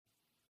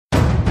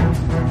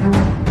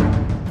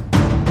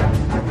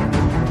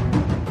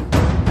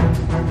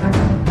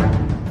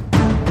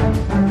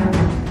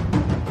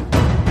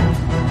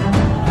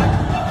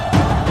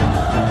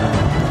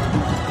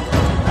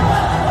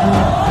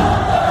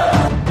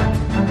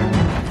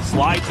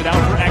Slides it out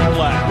for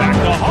Ekblad. Back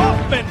to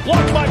Hoffman.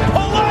 Blocked by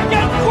Polak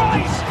and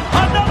Price.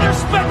 Another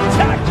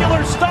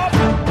spectacular stop.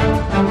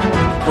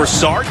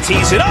 Broussard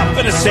tees it up,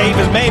 and a save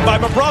is made by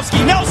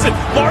Bobrovsky. Nelson.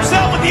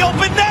 Barzal with the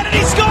open net, and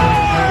he scores!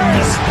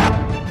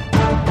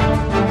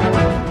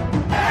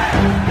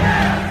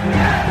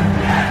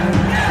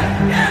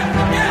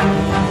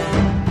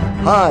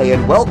 Hi,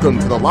 and welcome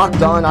to the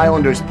Locked On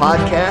Islanders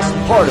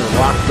podcast, part of the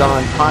Locked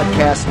On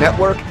Podcast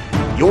Network,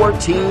 your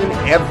team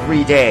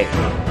every day.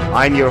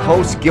 I'm your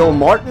host, Gil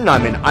Martin.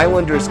 I'm an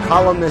Islanders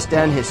columnist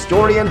and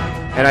historian,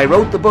 and I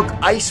wrote the book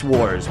Ice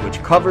Wars,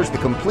 which covers the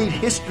complete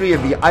history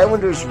of the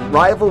Islanders'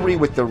 rivalry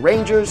with the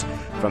Rangers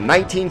from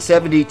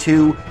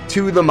 1972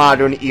 to the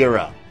modern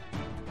era.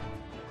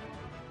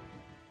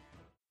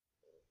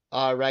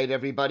 All right,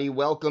 everybody,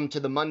 welcome to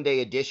the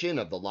Monday edition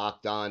of the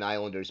Locked On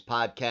Islanders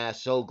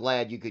podcast. So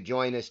glad you could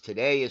join us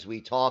today as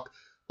we talk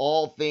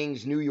all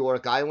things New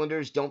York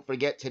Islanders. Don't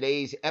forget,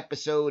 today's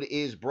episode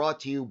is brought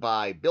to you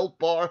by Built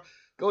Bar.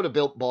 Go to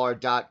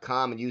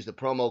BuiltBar.com and use the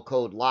promo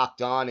code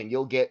Locked On, and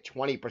you'll get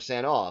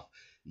 20% off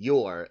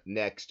your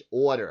next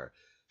order.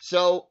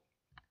 So,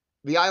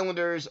 the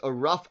Islanders, a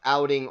rough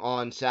outing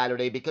on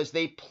Saturday because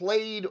they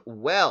played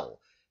well.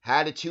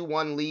 Had a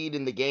 2-1 lead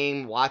in the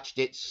game, watched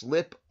it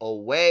slip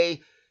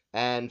away,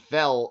 and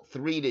fell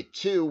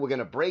 3-2. We're going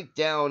to break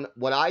down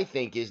what I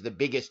think is the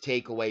biggest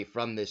takeaway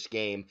from this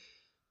game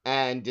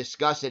and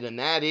discuss it, and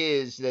that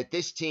is that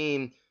this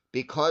team,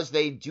 because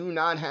they do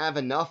not have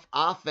enough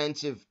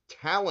offensive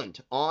talent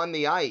on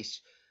the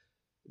ice,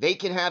 they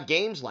can have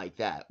games like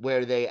that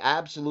where they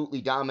absolutely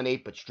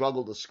dominate but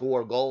struggle to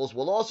score goals.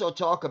 We'll also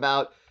talk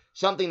about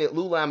something that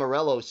Lou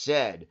Lamoriello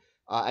said,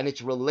 and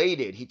it's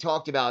related. He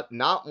talked about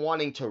not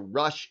wanting to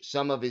rush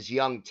some of his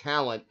young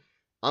talent.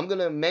 I'm going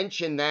to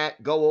mention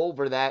that, go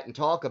over that, and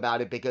talk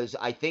about it because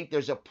I think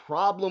there's a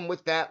problem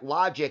with that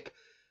logic.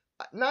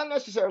 Not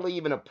necessarily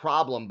even a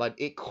problem, but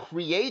it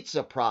creates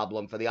a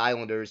problem for the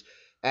Islanders,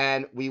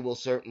 and we will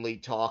certainly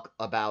talk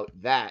about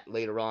that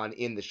later on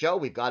in the show.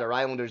 We've got our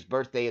Islanders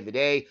birthday of the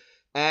day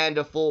and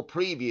a full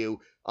preview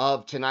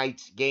of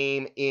tonight's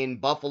game in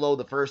Buffalo,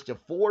 the first of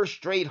 4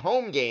 straight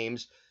home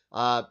games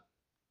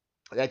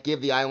that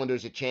give the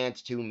Islanders a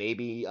chance to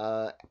maybe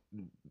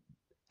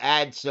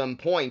add some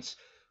points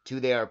to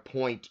their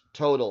point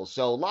total.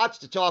 So lots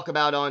to talk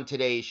about on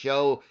today's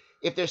show.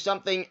 If there's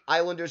something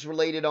Islanders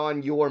related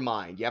on your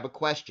mind, you have a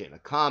question, a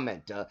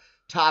comment, a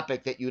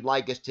topic that you'd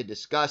like us to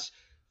discuss,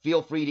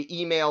 feel free to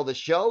email the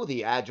show,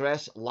 the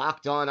address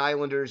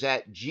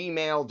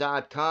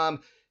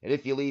lockedonislanders@gmail.com. And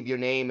if you leave your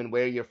name and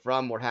where you're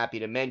from, we're happy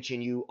to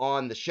mention you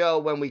on the show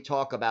when we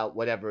talk about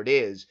whatever it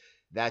is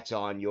that's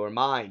on your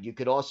mind. You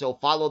could also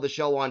follow the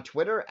show on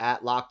Twitter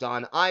at Locked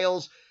On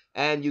Isles,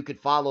 and you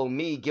could follow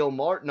me, Gil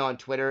Martin, on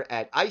Twitter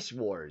at Ice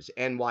Wars,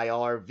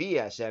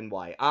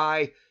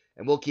 NYRVSNYI,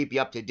 and we'll keep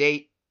you up to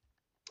date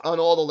on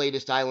all the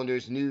latest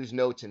Islanders news,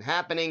 notes, and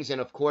happenings.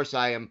 And of course,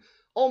 I am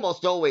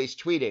almost always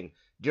tweeting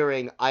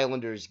during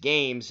Islanders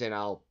games, and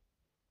I'll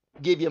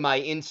give you my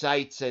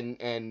insights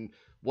and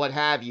what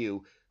have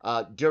you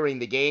during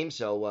the game.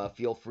 So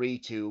feel free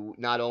to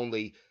not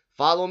only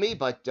follow me,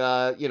 but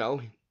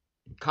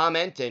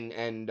comment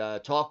and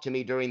talk to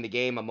me during the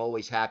game. I'm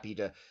always happy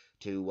to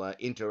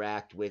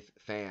interact with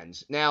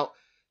fans. Now,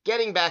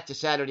 getting back to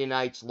Saturday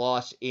night's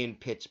loss in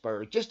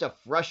Pittsburgh, just a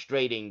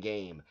frustrating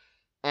game.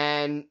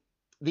 And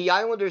the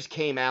Islanders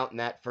came out in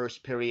that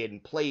first period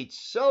and played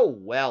so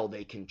well.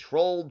 They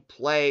controlled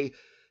play.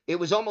 It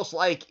was almost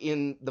like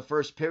in the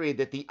first period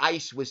that the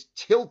ice was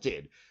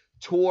tilted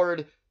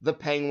toward the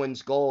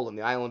Penguins' goal, and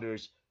the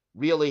Islanders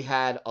really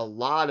had a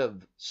lot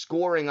of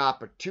scoring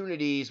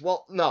opportunities.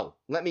 Well, no,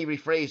 let me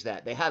rephrase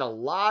that. They had a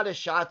lot of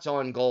shots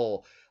on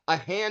goal, a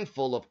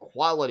handful of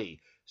quality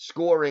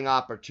scoring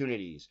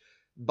opportunities.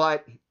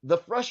 But the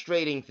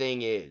frustrating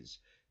thing is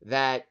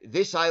that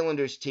this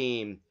Islanders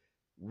team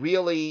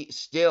really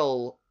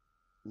still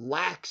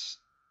lacks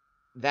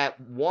that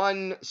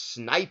one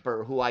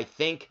sniper who I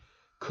think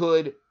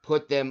could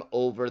put them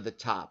over the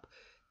top.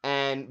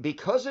 And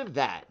because of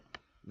that,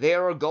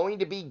 there are going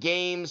to be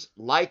games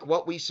like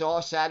what we saw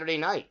Saturday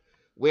night,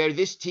 where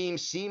this team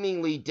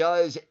seemingly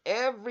does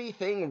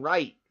everything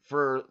right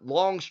for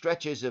long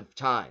stretches of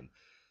time.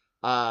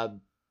 The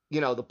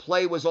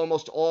play was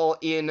almost all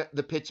in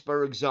the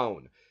Pittsburgh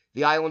zone.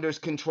 The Islanders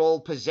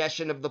controlled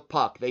possession of the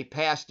puck. They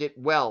passed it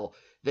well.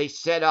 They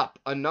set up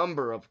a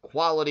number of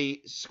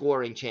quality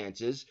scoring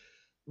chances.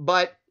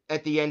 But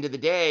at the end of the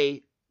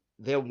day,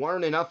 there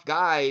weren't enough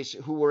guys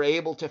who were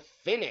able to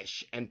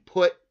finish and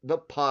put the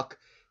puck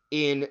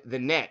in the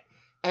net.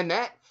 And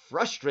that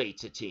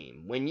frustrates a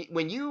team.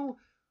 When you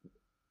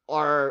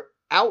are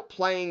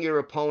outplaying your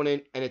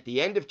opponent and at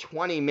the end of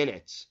 20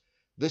 minutes,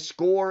 the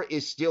score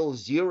is still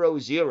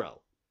 0-0.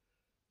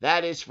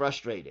 That is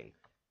frustrating.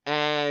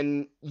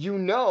 And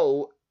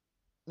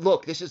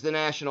look, this is the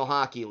National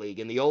Hockey League,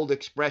 and the old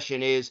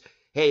expression is,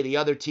 hey, the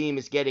other team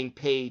is getting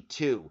paid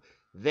too.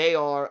 They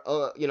are,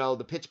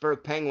 the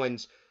Pittsburgh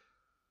Penguins,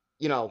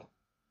 I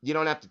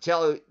don't have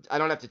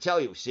to tell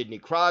you, Sidney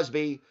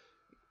Crosby,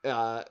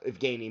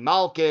 Evgeny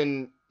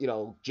Malkin,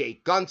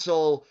 Jake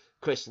Gunsel,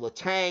 Chris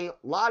Letang, a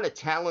lot of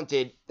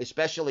talented,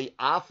 especially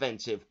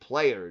offensive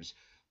players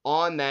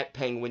on that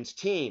Penguins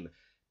team.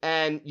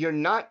 And you're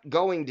not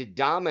going to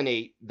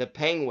dominate the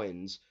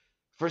Penguins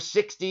for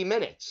 60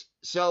 minutes.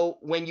 So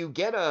when you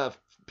get a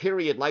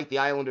period like the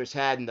Islanders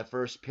had in the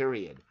first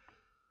period,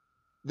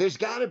 there's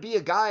got to be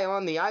a guy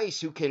on the ice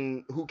who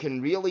can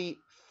really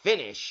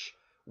finish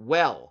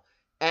well.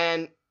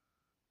 And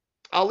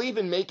I'll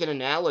even make an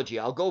analogy.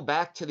 I'll go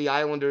back to the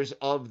Islanders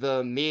of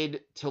the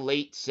mid to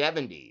late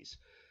 70s.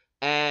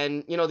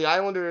 And, the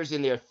Islanders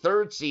in their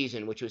third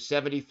season, which was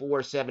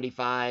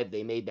 74-75,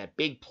 they made that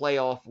big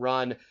playoff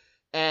run,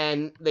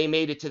 and they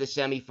made it to the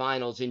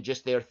semifinals in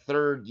just their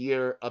third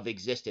year of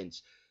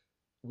existence.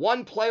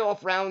 Won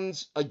playoff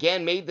rounds,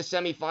 again, made the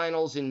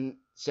semifinals in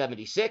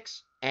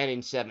 76 and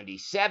in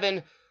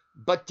 77,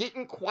 but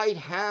didn't quite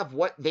have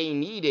what they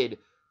needed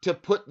to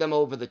put them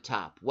over the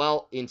top.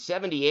 Well, in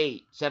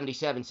 78,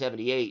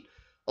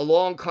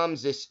 along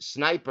comes this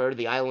sniper,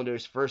 the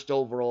Islanders' first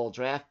overall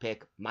draft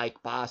pick,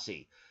 Mike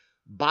Bossy.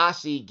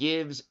 Bossy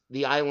gives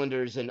the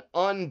Islanders an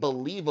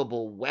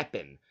unbelievable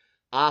weapon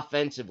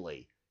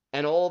offensively.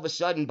 And all of a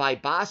sudden, by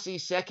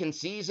Bossy's second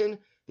season,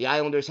 the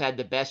Islanders had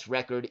the best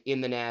record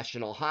in the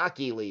National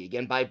Hockey League.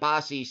 And by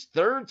Bossy's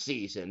third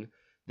season,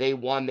 they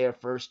won their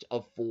first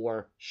of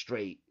 4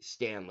 straight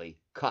Stanley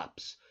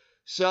Cups.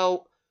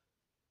 So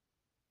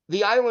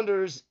the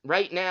Islanders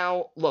right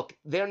now, look,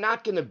 they're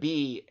not going to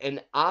be an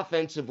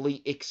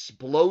offensively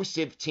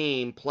explosive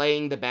team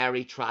playing the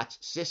Barry Trotz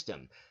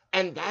system.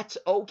 And that's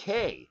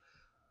okay.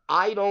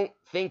 I don't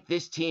think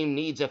this team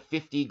needs a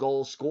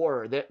 50-goal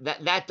scorer.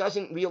 That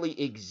doesn't really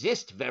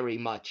exist very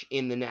much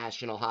in the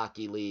National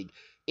Hockey League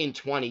in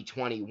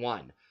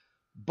 2021.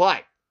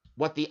 But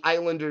what the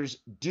Islanders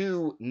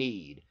do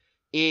need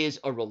is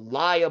a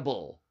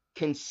reliable,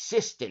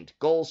 consistent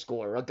goal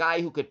scorer, a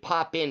guy who could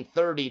pop in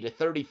 30 to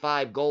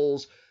 35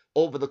 goals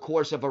over the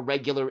course of a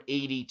regular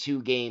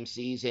 82-game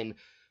season,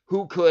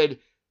 who could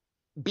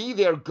be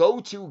their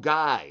go-to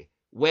guy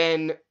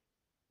when,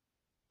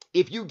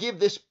 if you give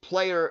this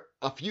player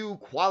a few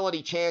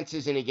quality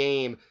chances in a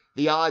game,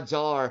 the odds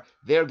are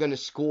they're going to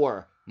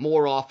score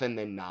more often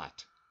than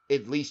not,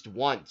 at least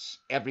once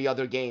every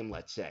other game,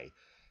 let's say.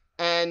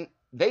 And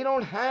they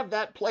don't have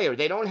that player.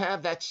 They don't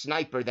have that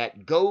sniper,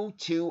 that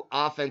go-to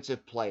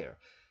offensive player.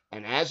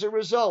 And as a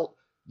result,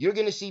 you're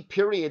going to see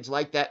periods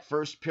like that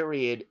first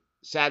period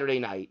Saturday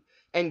night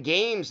and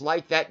games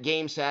like that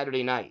game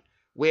Saturday night,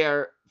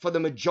 where for the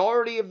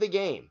majority of the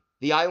game,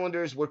 the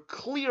Islanders were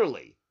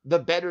clearly the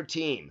better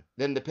team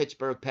than the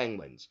Pittsburgh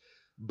Penguins.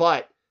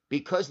 But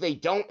because they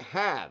don't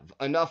have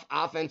enough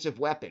offensive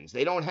weapons,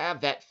 they don't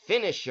have that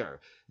finisher,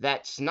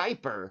 that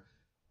sniper,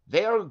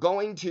 they're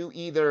going to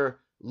either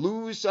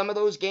lose some of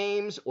those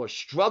games or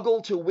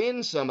struggle to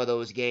win some of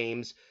those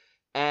games.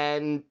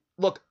 And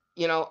look,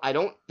 I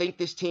don't think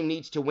this team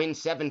needs to win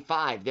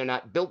 7-5. They're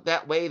not built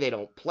that way. They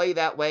don't play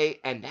that way,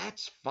 and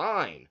that's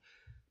fine.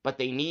 But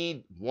they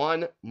need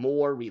one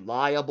more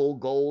reliable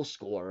goal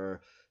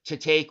scorer to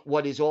take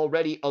what is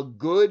already a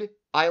good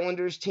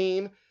Islanders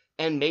team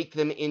and make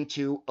them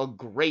into a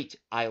great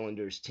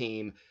Islanders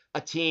team.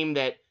 A team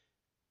that,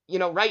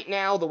 right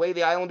now, the way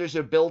the Islanders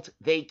are built,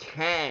 they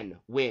can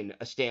win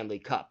a Stanley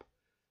Cup.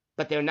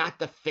 But they're not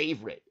the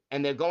favorite,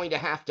 and they're going to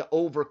have to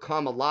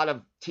overcome a lot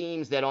of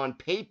teams that, on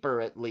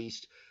paper at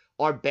least,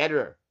 are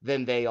better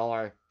than they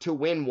are to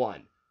win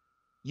one.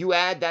 You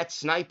add that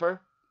sniper,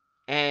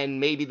 and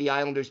maybe the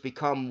Islanders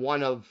become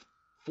one of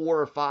 4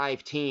 or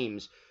 5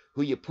 teams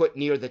who you put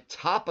near the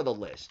top of the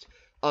list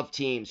of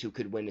teams who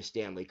could win a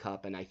Stanley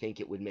Cup, and I think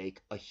it would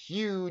make a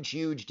huge,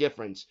 huge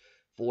difference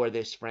for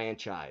this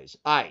franchise.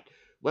 All right,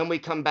 when we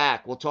come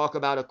back, we'll talk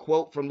about a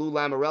quote from Lou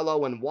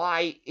Lamoriello and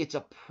why it's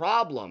a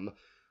problem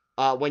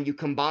when you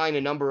combine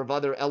a number of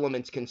other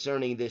elements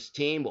concerning this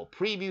team. We'll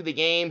preview the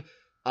game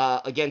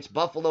against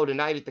Buffalo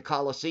tonight at the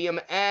Coliseum,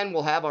 and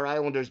we'll have our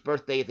Islanders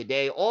birthday of the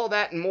day. All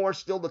that and more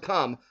still to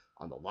come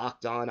on the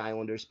Locked On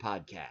Islanders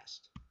podcast.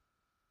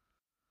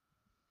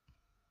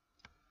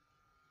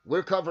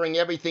 We're covering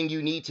everything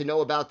you need to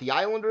know about the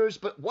Islanders,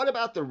 but what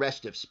about the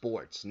rest of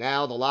sports?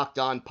 Now the Locked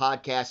On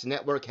Podcast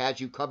Network has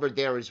you covered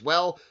there as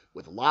well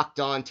with Locked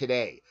On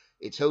Today.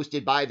 It's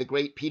hosted by the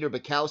great Peter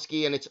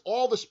Bukowski, and it's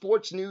all the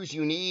sports news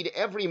you need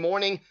every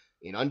morning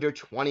in under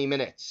 20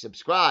 minutes.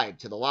 Subscribe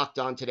to the Locked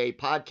On Today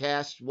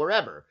podcast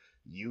wherever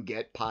you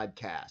get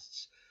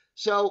podcasts.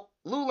 So,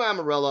 Lou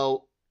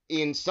Lamoriello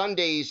in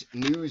Sunday's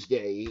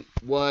Newsday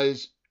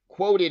was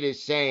quoted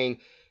as saying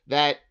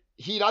that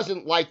he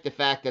doesn't like the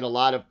fact that a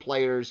lot of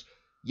players,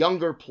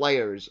 younger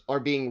players, are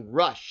being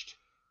rushed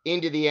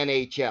into the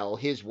NHL,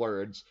 his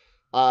words,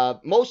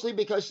 mostly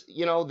because,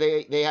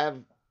 they have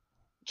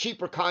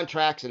cheaper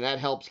contracts, and that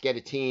helps get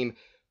a team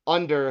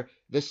under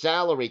the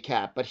salary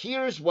cap. But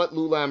here's what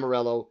Lou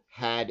Lamoriello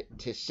had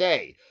to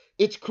say.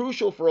 It's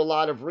crucial for a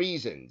lot of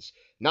reasons.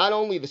 Not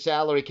only the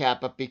salary cap,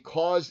 but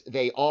because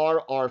they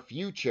are our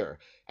future.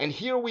 And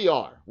here we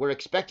are. We're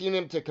expecting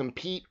them to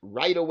compete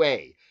right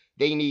away.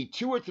 They need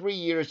 2 or 3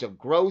 years of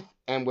growth,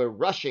 and we're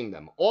rushing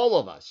them, all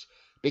of us,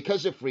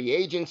 because of free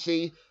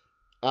agency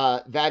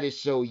that is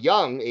so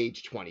young,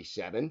 age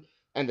 27,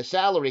 and the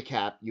salary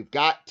cap. You've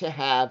got to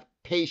have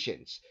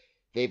patience.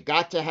 They've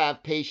got to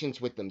have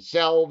patience with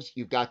themselves.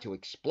 You've got to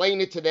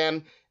explain it to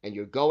them, and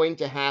you're going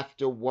to have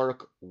to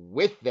work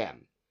with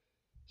them.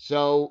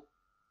 So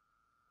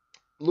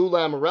Lou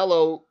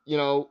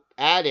Lamoriello,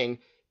 adding,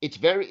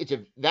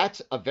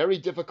 that's a very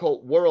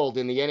difficult world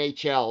in the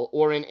NHL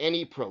or in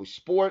any pro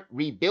sport.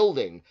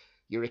 Rebuilding,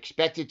 you're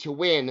expected to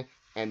win,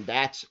 and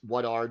that's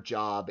what our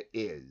job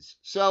is.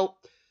 So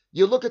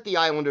you look at the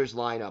Islanders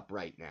lineup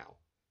right now,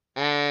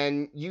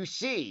 and you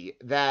see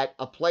that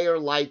a player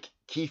like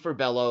Kiefer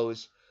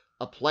Bellows,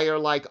 a player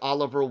like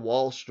Oliver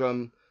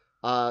Wahlstrom,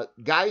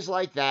 guys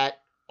like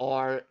that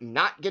are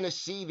not going to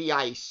see the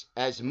ice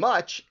as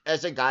much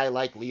as a guy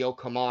like Leo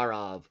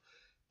Komarov.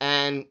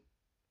 And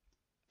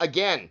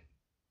again,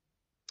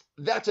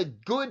 that's a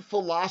good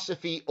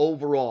philosophy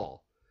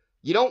overall.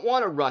 You don't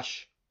want to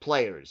rush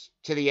players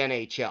to the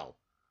NHL.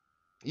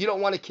 You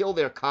don't want to kill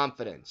their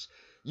confidence.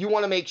 You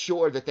want to make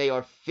sure that they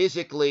are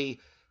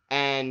physically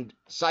and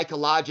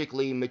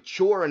psychologically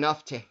mature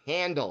enough to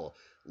handle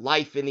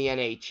life in the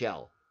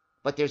NHL.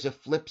 But there's a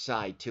flip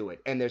side to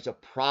it, and there's a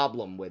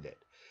problem with it.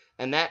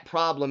 And that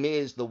problem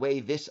is the way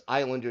this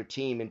Islander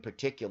team in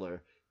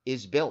particular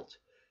is built.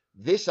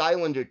 This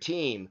Islander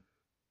team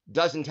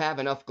doesn't have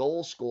enough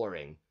goal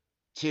scoring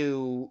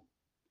to,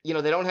 they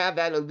don't have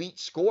that elite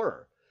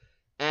scorer.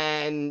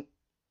 And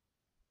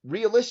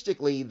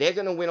realistically, they're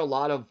going to win a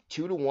lot of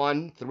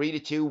 2-1,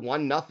 3-2,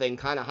 1-0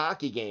 kind of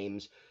hockey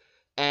games.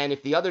 And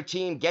if the other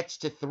team gets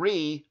to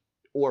 3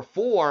 or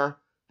 4,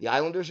 the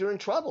Islanders are in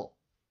trouble.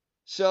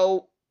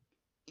 So,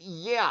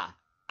 yeah,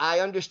 I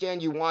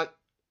understand you want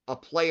a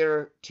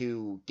player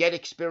to get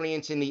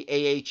experience in the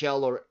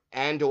AHL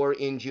or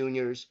in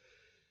juniors,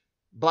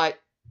 but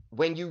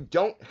when you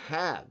don't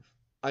have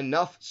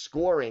enough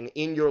scoring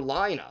in your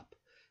lineup,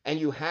 and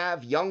you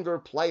have younger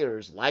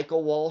players like a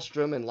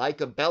Wahlstrom and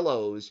like a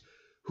Bellows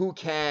who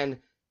can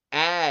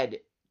add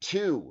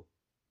to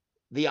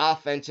the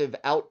offensive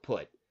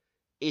output,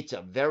 it's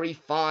a very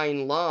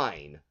fine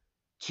line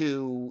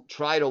to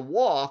try to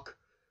walk,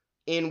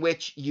 in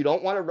which you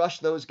don't want to rush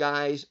those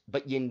guys,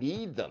 but you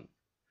need them.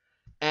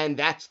 And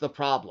that's the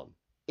problem.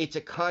 It's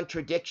a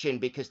contradiction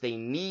because they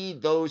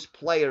need those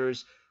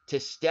players to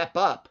step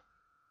up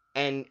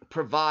and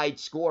provide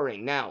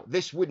scoring. Now,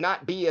 this would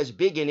not be as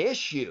big an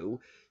issue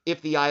if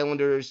the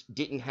Islanders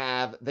didn't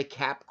have the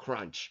cap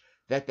crunch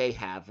that they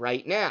have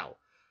right now.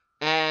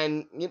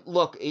 And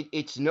look,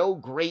 it's no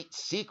great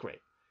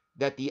secret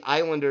that the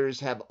Islanders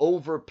have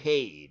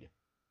overpaid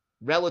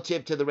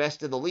relative to the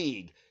rest of the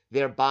league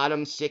their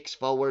bottom 6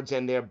 forwards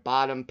and their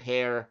bottom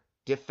pair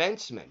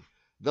defensemen.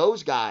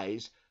 Those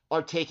guys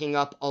are taking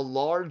up a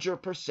larger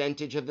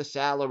percentage of the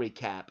salary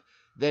cap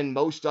than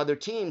most other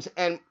teams.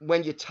 And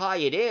when you tie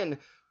it in,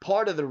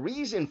 part of the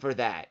reason for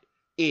that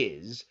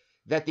is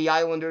that the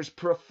Islanders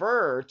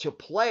prefer to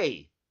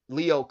play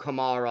Leo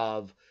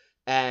Komarov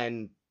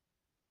and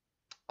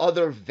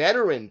other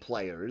veteran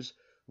players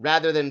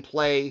rather than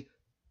play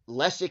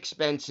less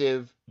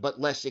expensive but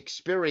less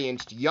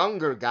experienced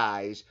younger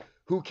guys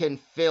who can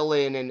fill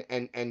in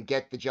and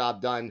get the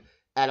job done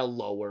at a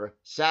lower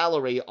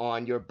salary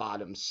on your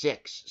bottom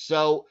 6.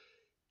 So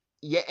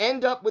you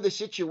end up with a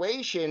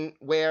situation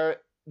where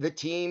the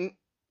team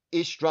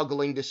is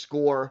struggling to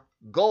score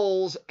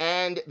goals,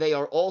 and they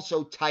are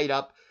also tied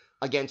up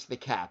against the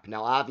cap.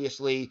 Now,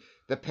 obviously,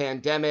 the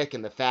pandemic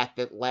and the fact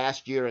that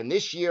last year and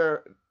this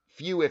year,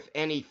 few, if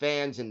any,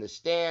 fans in the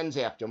stands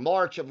after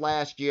March of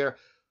last year,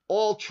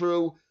 all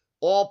true,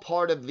 all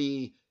part of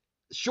the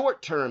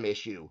short-term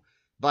issue.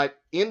 But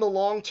in the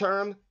long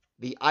term,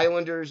 the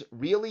Islanders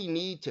really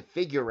need to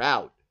figure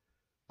out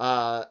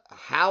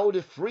how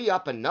to free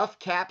up enough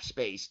cap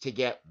space to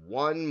get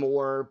one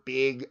more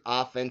big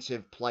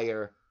offensive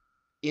player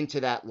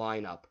into that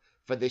lineup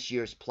for this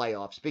year's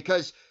playoffs.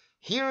 Because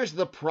here's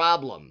the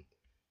problem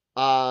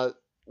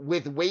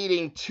with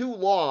waiting too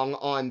long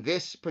on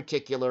this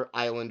particular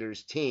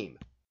Islanders team.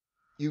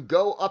 You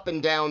go up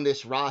and down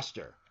this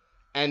roster,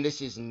 and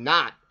this is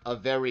not a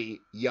very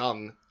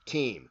young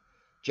team.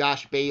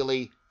 Josh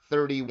Bailey,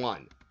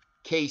 31.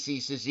 Casey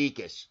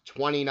Cizikas,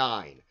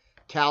 29.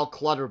 Cal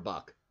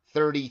Clutterbuck,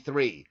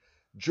 33.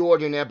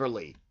 Jordan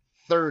Eberle,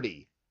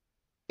 30.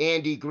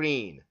 Andy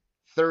Green,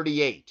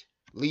 38.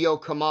 Leo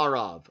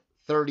Komarov,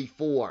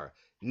 34.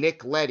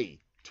 Nick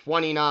Leddy,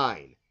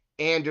 29.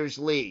 Anders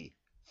Lee,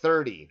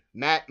 30.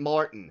 Matt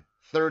Martin,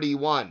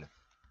 31.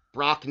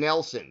 Brock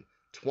Nelson,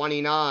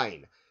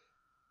 29.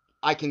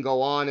 I can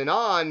go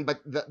on,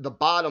 but the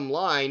bottom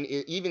line,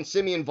 even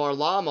Semyon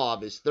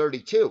Varlamov is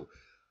 32.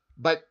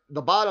 But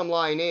the bottom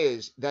line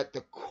is that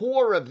the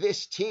core of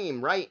this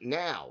team right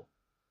now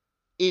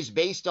is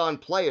based on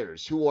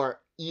players who are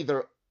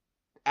either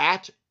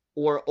at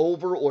or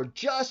over or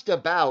just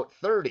about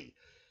 30.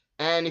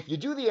 And if you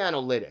do the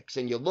analytics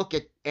and you look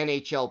at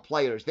NHL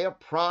players, their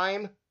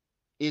prime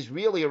is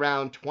really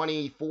around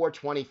 24,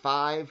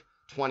 25,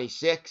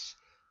 26.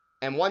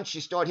 And once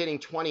you start hitting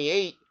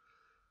 28,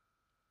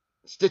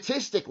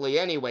 statistically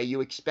anyway,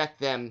 you expect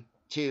them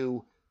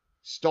to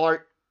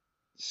start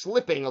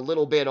slipping a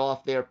little bit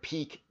off their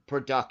peak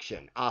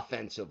production,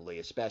 offensively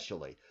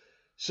especially.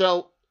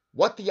 So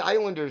what the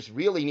Islanders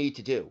really need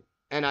to do,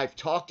 and I've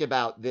talked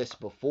about this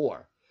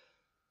before,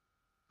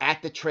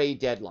 at the trade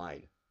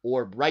deadline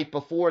or right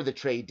before the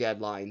trade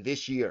deadline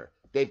this year,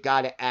 they've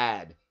got to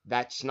add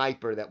that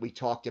sniper that we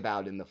talked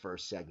about in the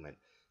first segment.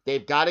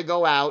 They've got to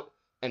go out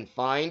and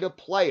find a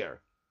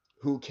player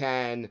who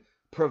can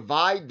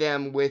provide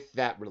them with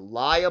that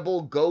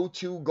reliable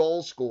go-to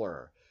goal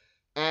scorer.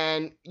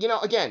 And,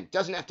 again,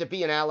 doesn't have to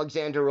be an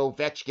Alexander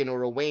Ovechkin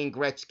or a Wayne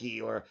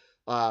Gretzky or,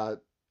 a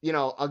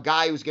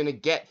guy who's going to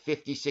get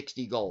 50,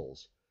 60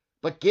 goals.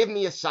 But give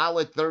me a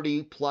solid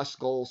 30-plus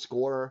goal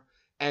scorer.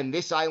 And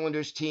this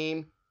Islanders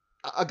team,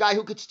 a guy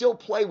who could still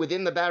play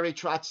within the Barry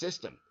Trotz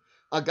system.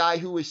 A guy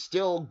who is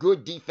still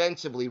good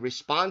defensively,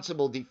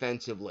 responsible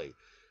defensively.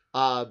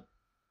 And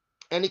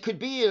it could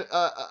be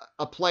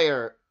a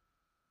player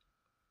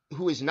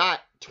who is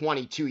not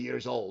 22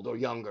 years old or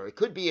younger. It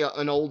could be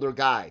an older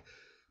guy.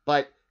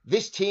 But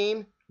this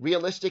team,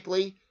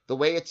 realistically, the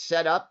way it's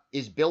set up,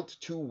 is built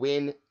to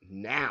win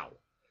now.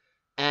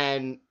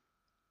 And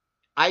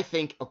I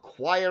think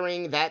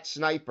acquiring that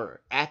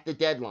sniper at the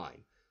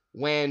deadline,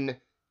 when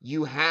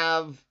you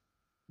have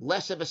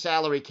less of a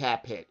salary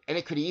cap hit, and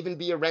it could even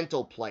be a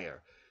rental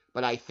player.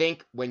 But I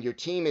think when your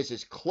team is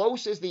as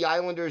close as the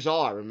Islanders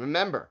are, and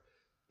remember,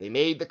 they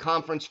made the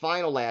conference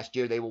final last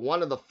year. They were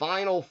one of the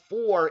final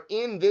four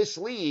in this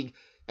league,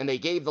 and they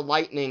gave the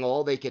Lightning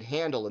all they could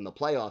handle in the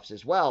playoffs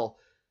as well.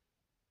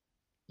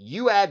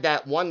 You add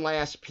that one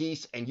last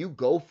piece and you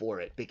go for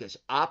it, because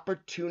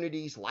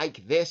opportunities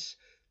like this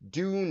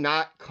do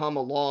not come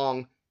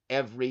along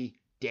every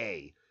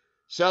day.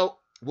 So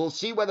we'll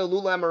see whether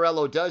Lou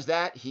Lamoriello does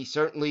that. He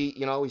certainly,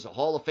 he's a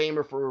Hall of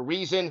Famer for a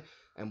reason,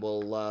 and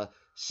we'll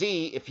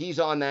see if he's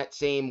on that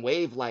same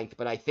wavelength.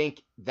 But I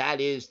think that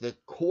is the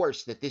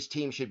course that this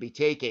team should be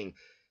taking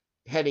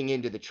heading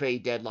into the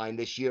trade deadline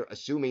this year,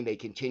 assuming they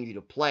continue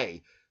to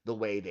play the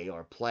way they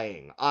are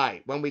playing. All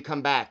right, when we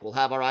come back, we'll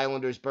have our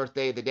Islanders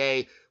birthday of the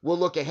day. We'll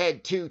look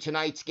ahead to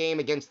tonight's game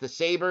against the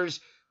Sabres.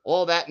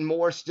 All that and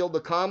more still to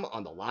come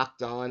on the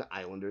Locked On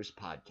Islanders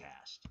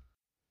podcast.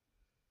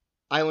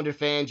 Islander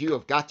fans, you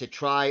have got to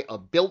try a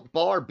Built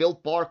Bar.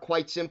 Built Bar,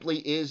 quite simply,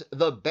 is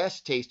the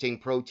best tasting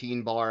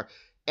protein bar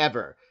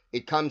ever.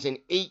 It comes in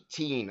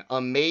 18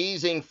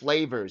 amazing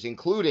flavors,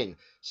 including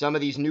some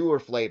of these newer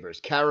flavors: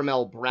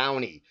 caramel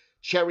brownie,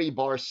 cherry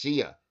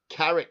barcia,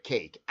 carrot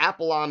cake,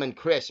 apple almond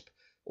crisp,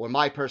 or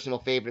my personal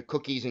favorite,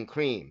 cookies and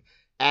cream.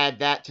 Add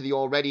that to the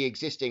already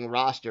existing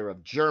roster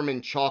of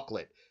German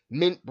chocolate,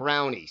 mint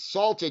brownie,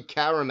 salted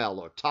caramel,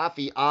 or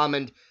toffee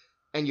almond,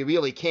 and you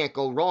really can't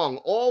go wrong.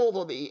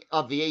 All of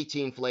the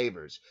 18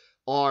 flavors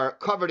are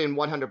covered in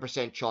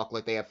 100%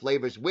 chocolate. They have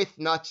flavors with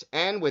nuts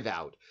and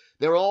without.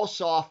 They're all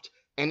soft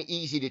and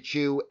easy to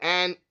chew,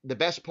 and the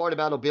best part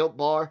about a Built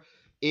Bar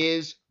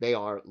is they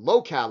are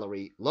low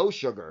calorie, low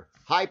sugar,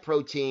 high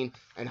protein,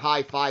 and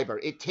high fiber.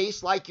 It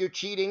tastes like you're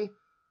cheating,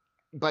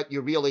 but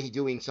you're really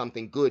doing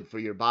something good for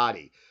your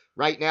body.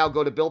 Right now,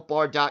 go to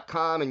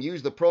BuiltBar.com and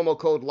use the promo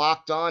code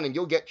LOCKEDON, and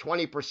you'll get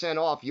 20%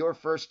 off your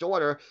first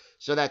order.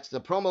 So that's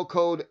the promo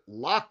code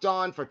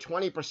LOCKEDON for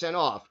 20%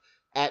 off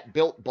at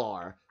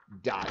BuiltBar.com.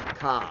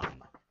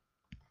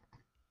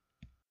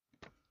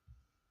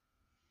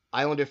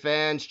 Islander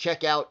fans,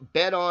 check out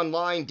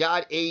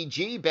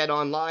betonline.ag.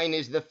 BetOnline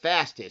is the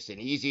fastest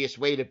and easiest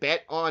way to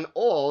bet on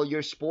all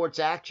your sports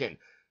action.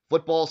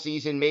 Football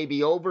season may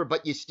be over,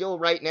 but you still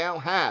right now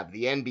have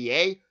the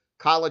NBA,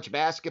 college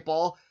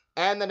basketball,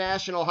 and the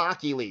National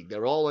Hockey League.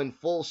 They're all in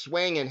full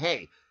swing, and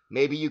hey,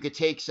 maybe you could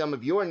take some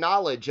of your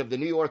knowledge of the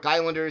New York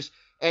Islanders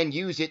and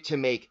use it to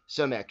make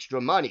some extra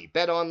money.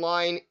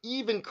 BetOnline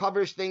even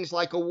covers things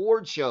like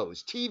award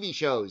shows, TV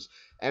shows,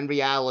 and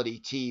reality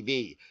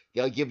TV.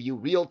 They'll give you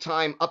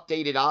real-time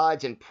updated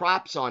odds and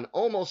props on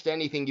almost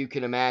anything you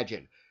can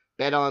imagine.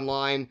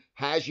 BetOnline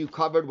has you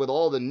covered with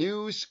all the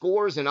news,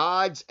 scores, and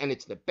odds, and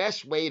it's the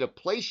best way to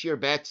place your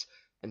bets.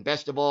 And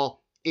best of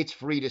all, it's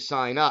free to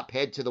sign up.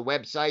 Head to the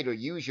website or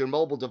use your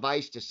mobile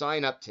device to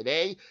sign up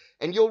today,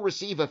 and you'll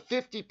receive a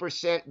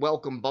 50%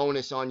 welcome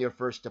bonus on your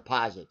first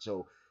deposit.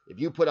 So if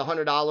you put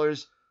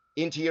 $100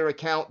 into your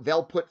account,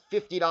 they'll put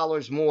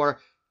 $50 more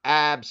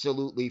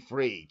absolutely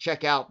free.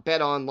 Check out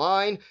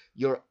BetOnline,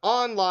 your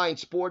online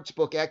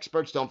sportsbook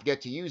experts. Don't forget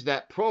to use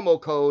that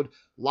promo code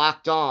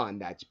LOCKEDON.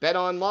 That's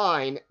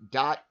betonline.ag.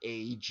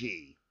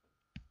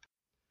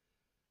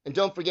 And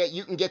don't forget,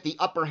 you can get the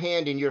upper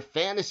hand in your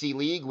fantasy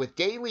league with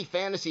daily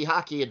fantasy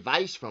hockey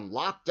advice from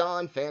Locked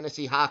On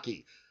Fantasy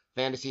Hockey.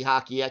 Fantasy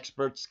hockey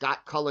expert Scott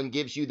Cullen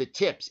gives you the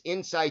tips,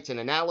 insights, and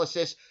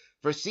analysis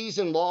for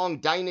season-long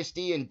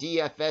Dynasty and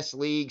DFS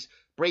leagues,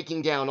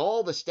 breaking down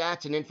all the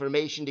stats and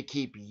information to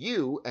keep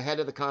you ahead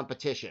of the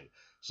competition.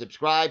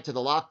 Subscribe to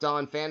the Locked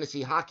On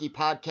Fantasy Hockey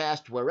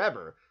podcast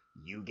wherever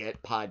you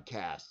get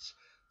podcasts.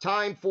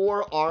 Time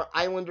for our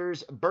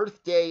Islanders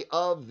birthday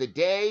of the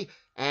day.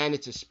 and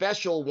it's a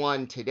special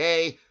one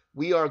today.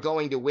 We are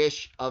going to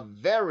wish a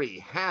very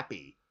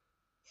happy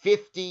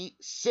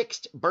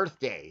 56th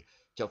birthday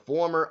to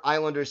former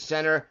Islanders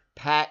center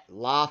Pat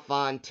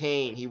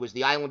LaFontaine. He was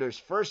the Islanders'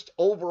 first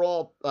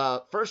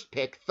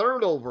pick,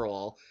 third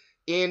overall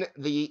in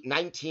the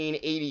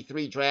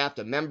 1983 draft,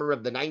 a member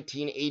of the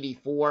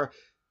 1984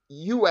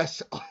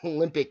 U.S.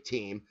 Olympic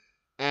team,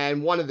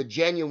 and one of the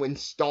genuine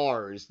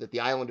stars that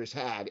the Islanders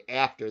had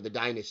after the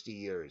dynasty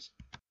years.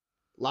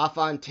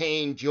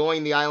 LaFontaine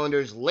joined the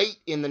Islanders late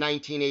in the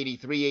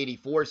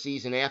 1983-84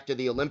 season after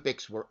the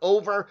Olympics were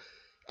over,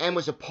 and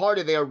was a part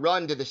of their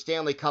run to the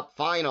Stanley Cup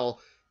Final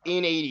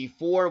in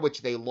 84,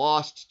 which they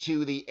lost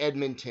to the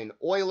Edmonton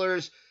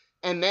Oilers.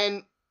 And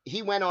then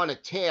he went on a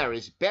tear.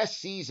 His best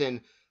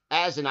season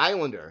as an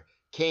Islander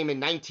came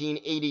in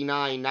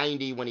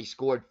 1989-90 when he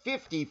scored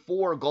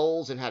 54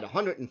 goals and had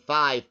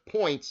 105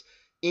 points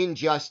in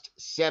just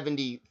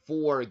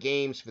 74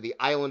 games for the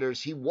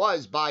Islanders. He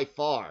was by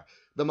far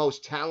the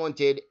most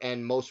talented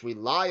and most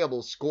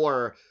reliable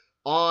scorer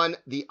on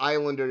the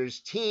Islanders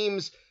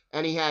teams,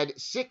 and he had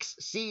 6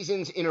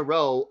 seasons in a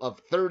row of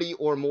 30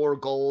 or more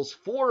goals.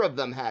 4 of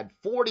them had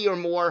 40 or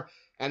more,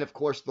 and of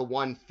course the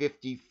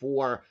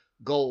 154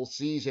 goal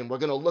season. We're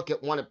going to look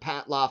at one of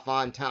Pat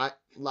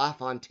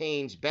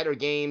LaFontaine's better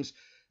games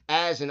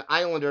as an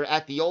Islander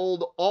at the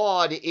old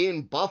Aud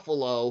in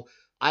Buffalo.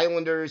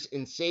 Islanders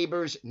and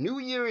Sabres, New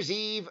Year's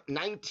Eve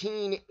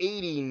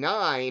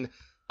 1989.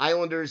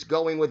 Islanders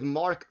going with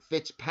Mark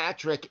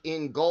Fitzpatrick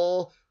in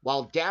goal,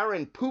 while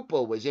Darren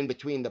Pupa was in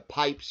between the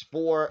pipes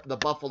for the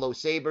Buffalo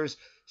Sabres.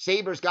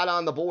 Sabres got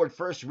on the board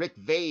first. Rick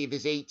Vave,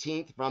 his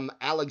 18th, from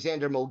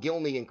Alexander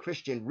Mogilny and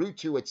Christian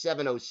Ruutu at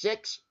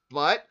 7:06,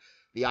 but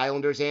the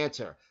Islanders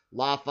answer.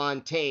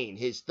 LaFontaine,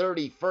 his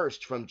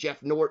 31st, from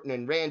Jeff Norton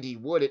and Randy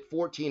Wood at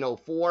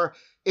 14:04.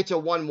 It's a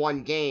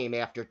 1-1 game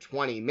after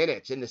 20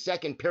 minutes. In the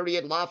second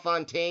period,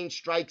 LaFontaine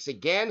strikes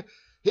again,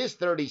 his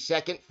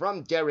 32nd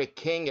from Derek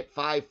King at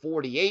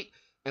 5:48.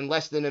 And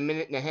less than a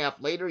minute and a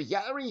half later,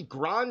 Jari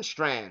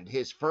Gronstrand,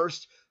 his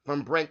first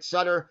from Brent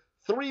Sutter,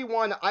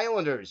 3-1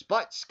 Islanders.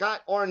 But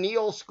Scott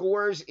Arniel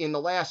scores in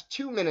the last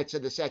 2 minutes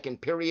of the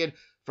second period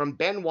from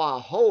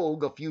Benoit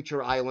Hogue, a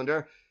future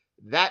Islander.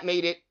 That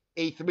made it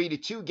a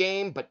 3-2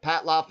 game, but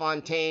Pat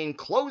LaFontaine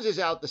closes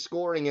out the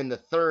scoring in the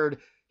third.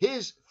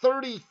 His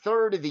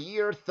 33rd of the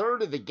year,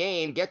 third of the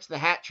game, gets the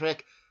hat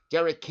trick.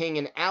 Derek King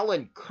and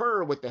Alan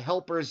Kerr with the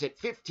helpers at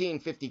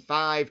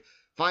 15:55.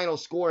 Final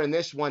score in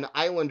this one,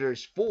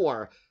 Islanders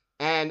 4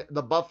 and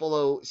the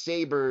Buffalo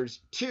Sabres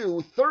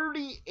 2.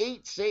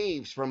 38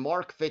 saves from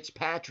Mark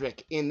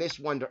Fitzpatrick in this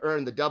one to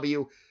earn the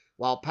W,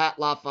 while Pat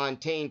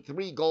LaFontaine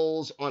 3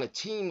 goals on a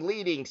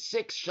team-leading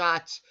 6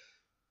 shots.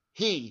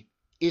 He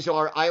is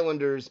our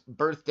Islanders'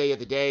 birthday of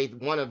the day,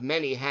 one of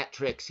many hat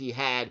tricks he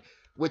had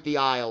with the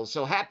Isles.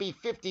 So happy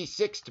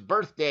 56th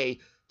birthday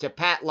to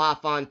Pat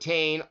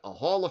LaFontaine, a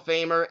Hall of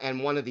Famer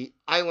and one of the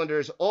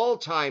Islanders'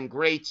 all-time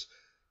greats,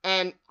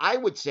 and I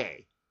would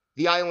say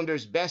the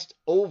Islanders' best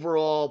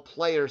overall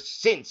player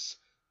since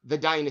the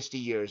dynasty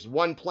years.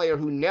 One player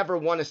who never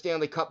won a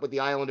Stanley Cup with the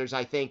Islanders,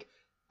 I think.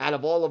 Out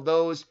of all of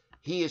those,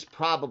 he is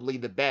probably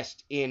the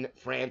best in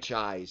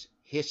franchise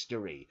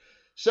history.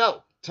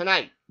 So,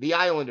 tonight, the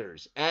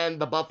Islanders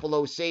and the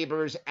Buffalo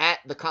Sabres at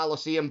the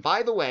Coliseum.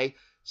 By the way,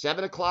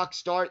 7 o'clock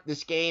start,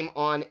 this game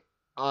on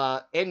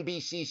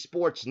NBC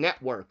Sports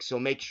Network, so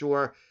make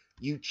sure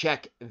you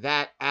check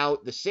that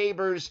out. The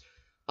Sabres,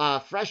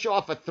 fresh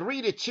off a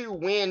 3-2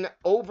 win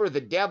over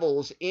the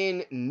Devils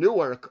in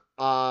Newark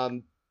a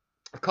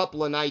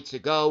couple of nights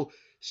ago,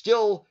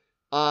 still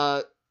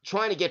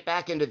trying to get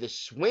back into the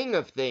swing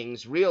of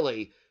things,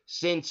 really,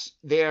 since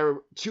their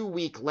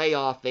 2-week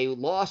layoff. They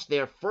lost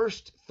their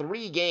first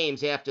 3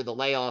 games after the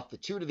layoff, the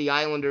 2 to the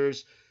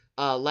Islanders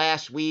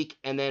last week,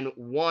 and then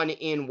 1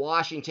 in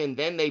Washington.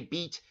 Then they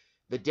beat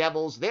the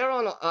Devils.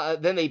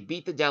 Then they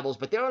beat the Devils,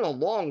 but they're on a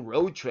long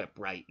road trip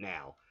right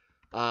now.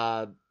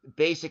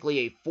 Basically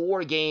a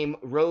 4-game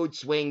road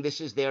swing.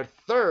 This is their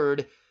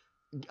 3rd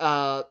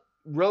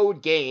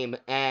road game,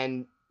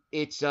 and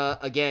it's,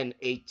 again,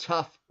 a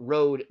tough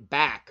road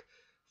back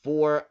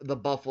for the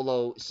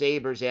Buffalo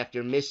Sabres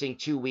after missing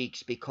 2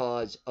 weeks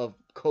because of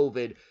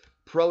COVID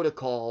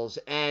protocols.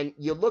 And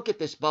you look at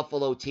this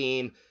Buffalo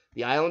team,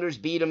 the Islanders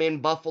beat them in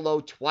Buffalo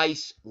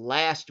twice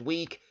last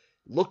week.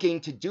 Looking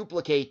to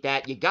duplicate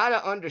that, you got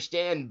to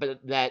understand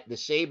that the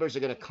Sabres are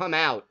going to come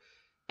out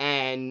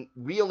and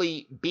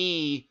really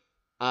be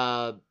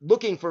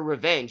looking for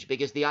revenge,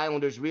 because the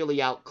Islanders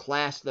really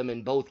outclassed them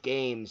in both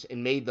games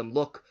and made them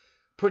look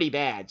pretty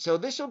bad. So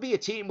this will be a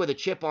team with a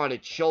chip on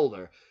its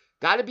shoulder.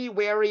 Got to be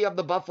wary of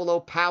the Buffalo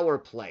power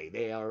play.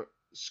 They are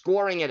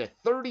scoring at a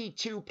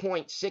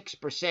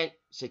 32.6%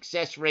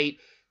 success rate.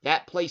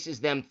 That places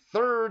them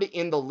 3rd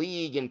in the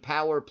league in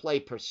power play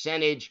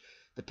percentage.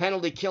 The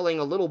penalty killing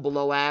a little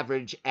below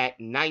average at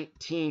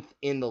 19th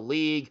in the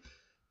league.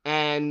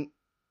 And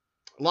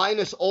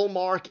Linus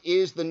Ullmark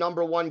is the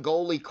number 1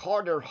 goalie.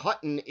 Carter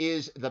Hutton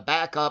is the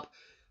backup.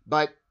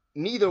 But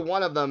neither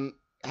one of them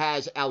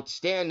has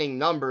outstanding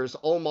numbers.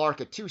 Olmark,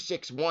 a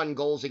 2.61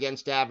 goals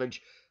against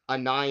average, a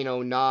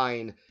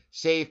 9.09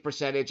 save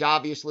percentage.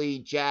 Obviously,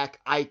 Jack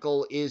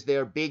Eichel is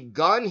their big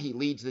gun. He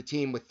leads the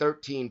team with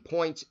 13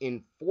 points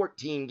in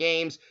 14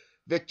 games.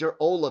 Victor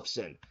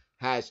Olofsson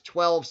has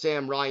 12,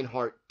 Sam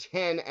Reinhart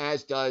 10,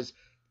 as does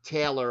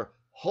Taylor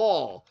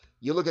Hall.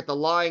 You look at the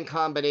line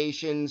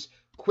combinations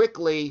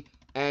quickly,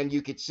 and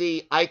you could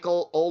see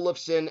Eichel,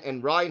 Olofsson,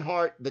 and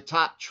Reinhart, the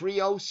top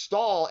trio.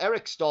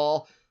 Eric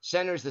Stahl,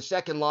 centers the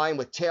second line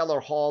with Taylor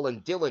Hall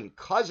and Dylan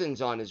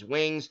Cousins on his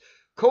wings.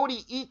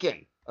 Cody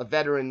Eakin, a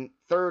veteran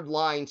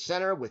third-line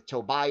center with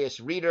Tobias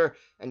Reeder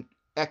and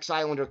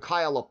ex-Islander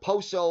Kyle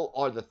Oposo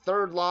are the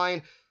third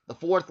line. The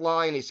fourth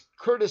line is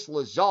Curtis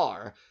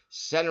Lazar,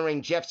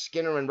 centering Jeff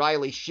Skinner and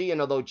Riley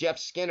Sheehan. Although Jeff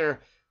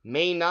Skinner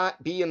may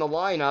not be in the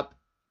lineup,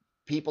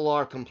 people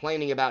are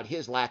complaining about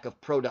his lack of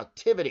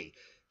productivity.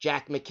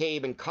 Jack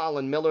McCabe and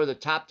Colin Miller, the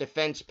top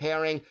defense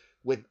pairing,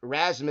 with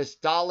Rasmus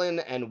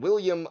Dahlin and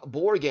William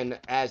Borgen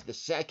as the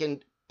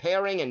second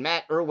pairing, and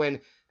Matt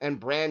Irwin and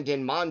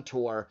Brandon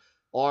Montour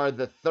are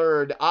the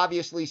third.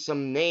 Obviously,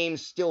 some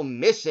names still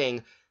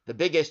missing. The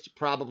biggest,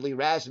 probably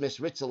Rasmus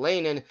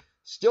Ristolainen,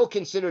 still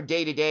considered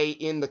day-to-day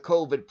in the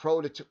COVID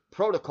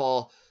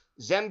protocol.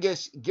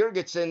 Zemgus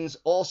Girgensons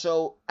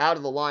also out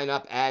of the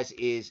lineup, as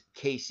is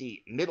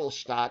Casey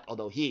Mittelstadt,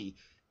 although he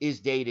is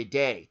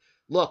day-to-day.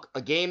 Look,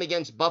 a game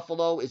against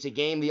Buffalo is a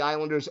game the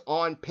Islanders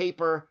on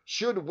paper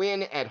should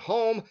win at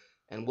home,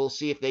 and we'll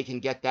see if they can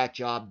get that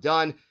job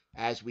done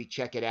as we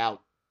check it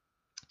out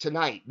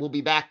tonight. We'll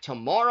be back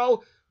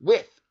tomorrow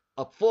with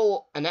a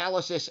full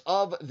analysis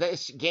of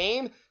this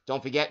game.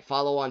 Don't forget,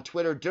 follow on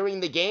Twitter during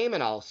the game,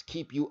 and I'll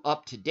keep you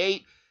up to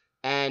date.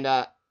 And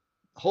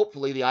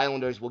hopefully the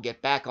Islanders will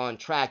get back on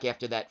track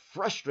after that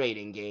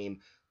frustrating game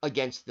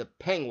against the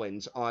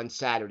Penguins on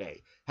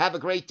Saturday. Have a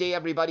great day,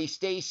 everybody.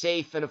 Stay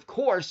safe, and of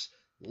course,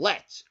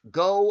 let's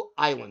go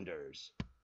Islanders.